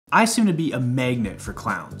I seem to be a magnet for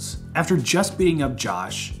clowns. After just beating up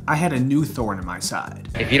Josh, I had a new thorn in my side.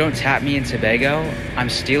 If you don't tap me in Tobago, I'm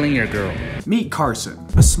stealing your girl. Meet Carson,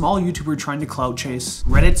 a small YouTuber trying to clout chase,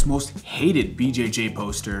 Reddit's most hated BJJ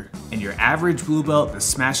poster, and your average blue belt that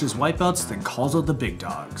smashes white belts then calls out the big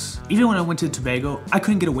dogs. Even when I went to Tobago, I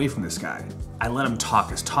couldn't get away from this guy. I let him talk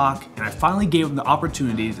his talk, and I finally gave him the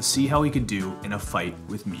opportunity to see how he could do in a fight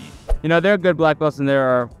with me. You know, there are good black belts and there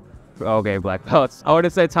are okay black belts. I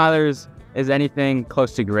wouldn't say Tyler's is anything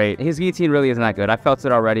close to great. His guillotine really isn't that good. I felt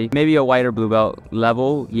it already. Maybe a white or blue belt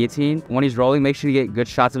level guillotine. When he's rolling, make sure you get good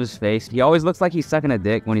shots of his face. He always looks like he's sucking a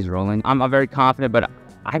dick when he's rolling. I'm very confident, but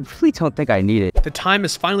I really don't think I need it. The time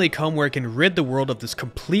has finally come where I can rid the world of this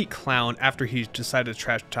complete clown after he decided to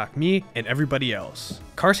trash talk me and everybody else.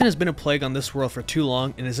 Carson has been a plague on this world for too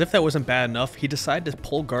long, and as if that wasn't bad enough, he decided to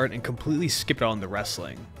pull guard and completely skip out on the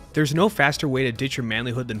wrestling. There's no faster way to ditch your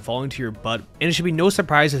manlyhood than falling to your butt, and it should be no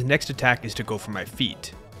surprise his next attack is to go for my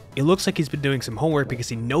feet. It looks like he's been doing some homework because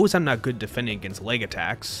he knows I'm not good defending against leg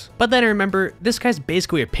attacks. But then I remember, this guy's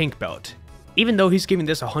basically a pink belt. Even though he's giving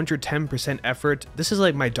this 110% effort, this is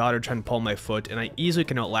like my daughter trying to pull my foot, and I easily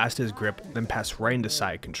can outlast his grip, then pass right into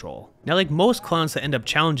side control. Now, like most clowns that end up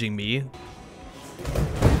challenging me,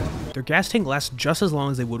 their gas tank lasts just as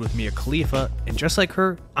long as they would with Mia Khalifa, and just like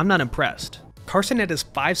her, I'm not impressed. Carson had his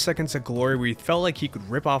 5 seconds of glory where he felt like he could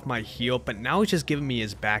rip off my heel, but now he's just giving me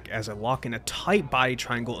his back as I lock in a tight body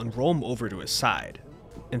triangle and roll him over to his side.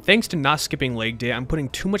 And thanks to not skipping leg day, I'm putting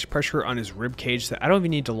too much pressure on his rib cage that I don't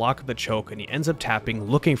even need to lock up the choke, and he ends up tapping,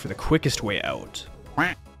 looking for the quickest way out.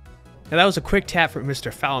 Now that was a quick tap for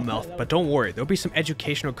Mr. Foulmouth, but don't worry, there'll be some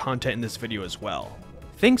educational content in this video as well.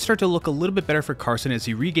 Things start to look a little bit better for Carson as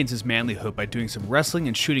he regains his manlyhood by doing some wrestling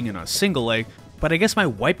and shooting in a single leg, but I guess my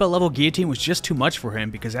white belt level guillotine was just too much for him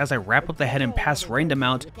because as I wrap up the head and pass right into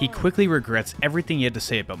mount, he quickly regrets everything he had to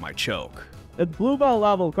say about my choke. It's blue belt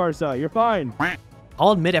level, Carson, you're fine.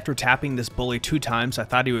 I'll admit after tapping this bully 2 times I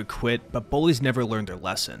thought he would quit, but bullies never learn their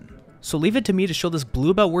lesson. So leave it to me to show this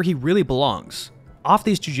blue belt where he really belongs, off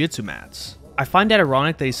these jiu-jitsu mats. I find it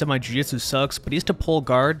ironic that he said my jiu-jitsu sucks, but he has to pull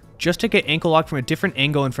guard just to get ankle locked from a different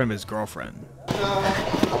angle in front of his girlfriend.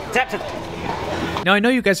 Now I know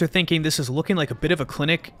you guys are thinking this is looking like a bit of a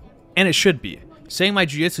clinic, and it should be. Saying my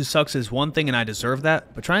jiu-jitsu sucks is one thing and I deserve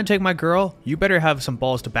that, but trying to take my girl, you better have some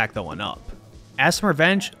balls to back that one up. As some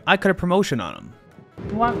revenge, I cut a promotion on him.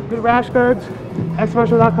 You want good rash guards?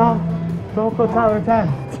 Xspecial.com. Don't code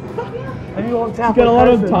Tyler10. And you won't tap. You gotta let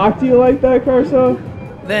him talk to you like that, Carson?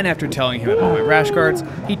 Then after telling him about my rash guards,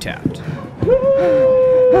 he tapped.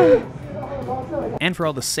 And for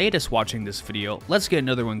all the sadists watching this video, let's get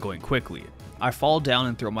another one going quickly. I fall down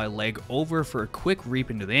and throw my leg over for a quick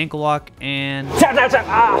reap into the ankle lock, and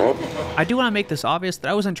I do want to make this obvious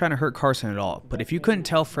that I wasn't trying to hurt Carson at all, but if you couldn't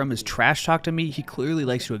tell from his trash talk to me, he clearly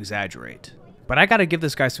likes to exaggerate. But I gotta give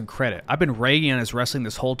this guy some credit. I've been ragging on his wrestling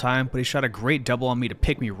this whole time, but he shot a great double on me to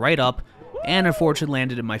pick me right up, and unfortunately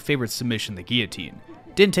landed in my favorite submission, the guillotine.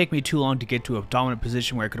 Didn't take me too long to get to a dominant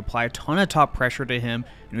position where I could apply a ton of top pressure to him,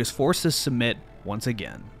 and he was forced to submit once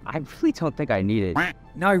again. I really don't think I need it.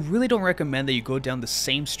 Now I really don't recommend that you go down the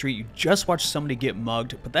same street you just watched somebody get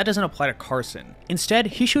mugged, but that doesn't apply to Carson. Instead,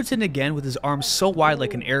 he shoots in again with his arms so wide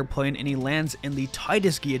like an airplane, and he lands in the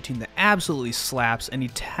tightest guillotine that absolutely slaps, and he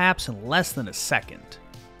taps in less than a second.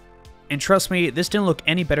 And trust me, this didn't look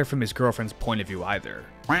any better from his girlfriend's point of view either.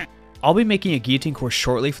 I'll be making a guillotine course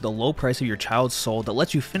shortly for the low price of your child's soul that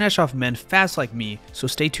lets you finish off men fast like me, so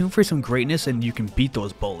stay tuned for some greatness and you can beat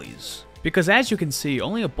those bullies. Because as you can see,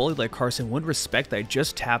 only a bully like Carson would respect that I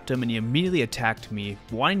just tapped him and he immediately attacked me,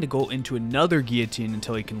 wanting to go into another guillotine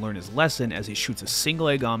until he can learn his lesson as he shoots a single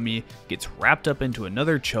leg on me, gets wrapped up into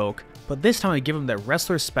another choke, but this time I give him that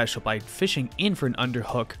wrestler special by fishing in for an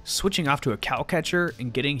underhook, switching off to a cow catcher,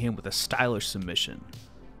 and getting him with a stylish submission.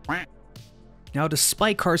 Now,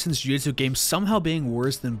 despite Carson's jiu-jitsu game somehow being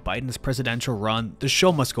worse than Biden's presidential run, the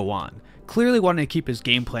show must go on. Clearly wanting to keep his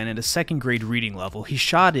game plan at a 2nd grade reading level, he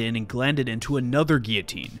shot in and landed into another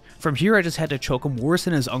guillotine. From here, I just had to choke him worse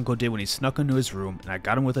than his uncle did when he snuck into his room, and I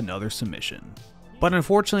got him with another submission. But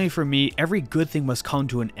unfortunately for me, every good thing must come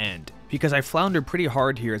to an end, because I floundered pretty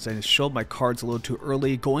hard here as I showed my cards a little too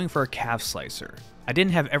early, going for a calf slicer. I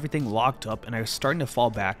didn't have everything locked up and I was starting to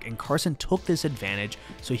fall back, and Carson took this advantage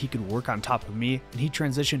so he could work on top of me, and he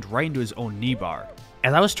transitioned right into his own knee bar.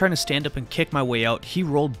 As I was trying to stand up and kick my way out, he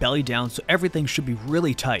rolled belly down so everything should be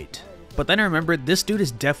really tight. But then I remembered this dude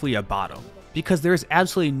is definitely a bottom. because there is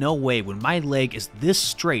absolutely no way when my leg is this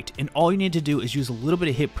straight and all you need to do is use a little bit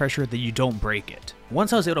of hip pressure that you don't break it.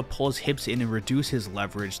 Once I was able to pull his hips in and reduce his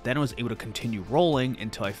leverage, then I was able to continue rolling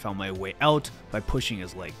until I found my way out by pushing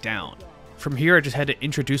his leg down. From here, I just had to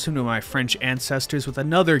introduce him to my French ancestors with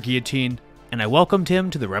another guillotine, and I welcomed him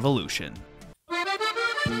to the revolution.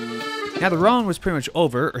 Now the round was pretty much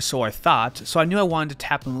over, or so I thought, so I knew I wanted to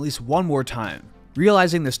tap him at least one more time.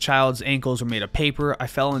 Realizing this child's ankles were made of paper, I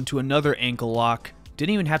fell into another ankle lock,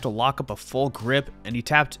 didn't even have to lock up a full grip, and he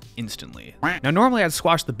tapped instantly. Now normally I'd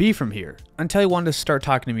squash the beef from here, until he wanted to start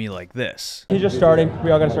talking to me like this. He's just starting,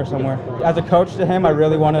 we all gotta start somewhere. As a coach to him, I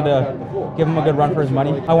really wanted to give him a good run for his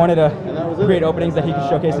money. I wanted to create openings that he could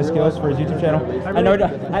showcase his skills for his YouTube channel.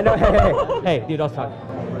 Hey, dude, I was talking.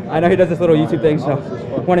 I know he does this little YouTube thing, so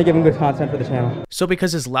I want to give him good content for the channel. So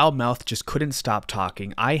because his loud mouth just couldn't stop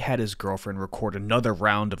talking, I had his girlfriend record another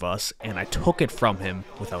round of us, and I took it from him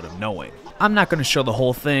without him knowing. I'm not going to show the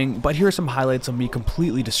whole thing, but here are some highlights of me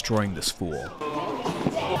completely destroying this fool.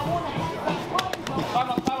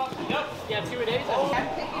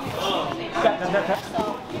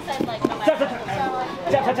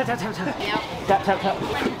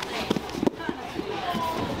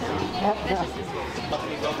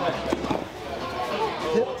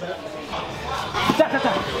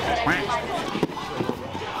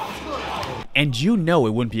 And you know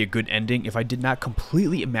it wouldn't be a good ending if I did not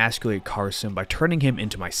completely emasculate Carson by turning him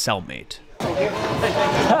into my cellmate.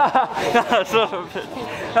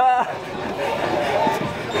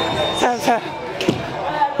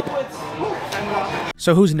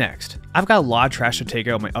 So who's next? I've got a lot of trash to take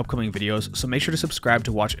out in my upcoming videos, so make sure to subscribe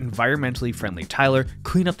to watch environmentally friendly Tyler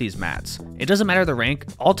clean up these mats. It doesn't matter the rank,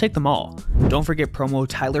 I'll take them all. Don't forget promo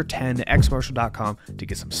Tyler10 at xmartial.com to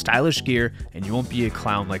get some stylish gear, and you won't be a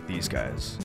clown like these guys.